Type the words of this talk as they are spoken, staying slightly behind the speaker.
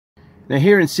Now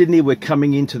here in Sydney, we're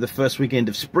coming into the first weekend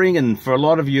of spring, and for a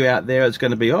lot of you out there, it's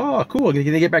going to be, oh, cool, I'm going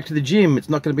to get back to the gym. It's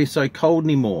not going to be so cold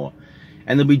anymore.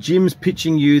 And there'll be gyms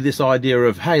pitching you this idea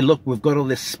of, hey, look, we've got all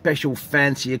this special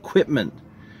fancy equipment.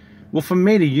 Well, from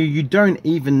me to you, you don't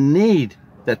even need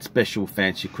that special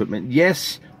fancy equipment.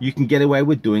 Yes, you can get away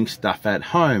with doing stuff at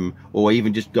home, or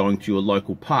even just going to your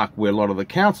local park, where a lot of the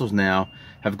councils now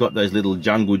have got those little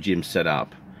jungle gyms set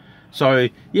up. So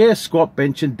yeah, squat,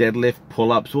 bench and deadlift,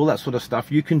 pull-ups, all that sort of stuff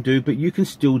you can do, but you can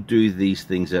still do these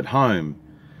things at home.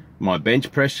 My bench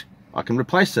press, I can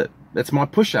replace it. That's my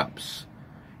push-ups.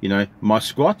 You know, my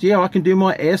squat, yeah, I can do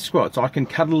my air squats. I can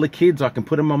cuddle the kids. I can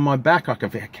put them on my back. I can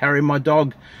carry my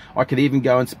dog. I could even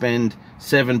go and spend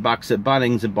 $7 at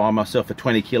Bunnings and buy myself a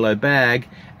 20-kilo bag,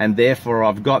 and therefore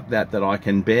I've got that I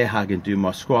can bear hug and do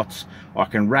my squats. I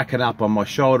can rack it up on my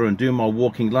shoulder and do my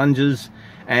walking lunges,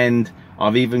 and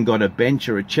I've even got a bench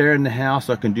or a chair in the house.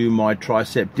 I can do my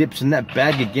tricep dips, and that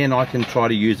bag again, I can try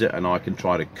to use it and I can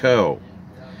try to curl.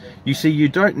 You see, you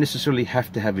don't necessarily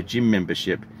have to have a gym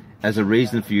membership as a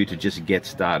reason for you to just get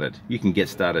started. You can get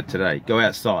started today. Go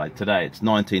outside today. It's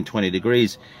 19, 20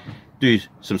 degrees. Do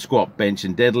some squat, bench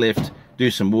and deadlift.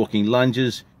 Do some walking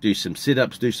lunges. Do some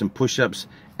sit-ups. Do some push-ups.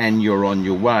 And you're on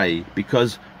your way.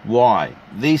 Because why?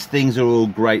 These things are all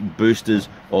great boosters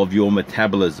of your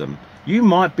metabolism. You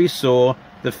might be sore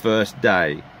the first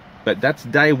day, but that's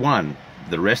day one.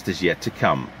 The rest is yet to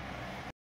come.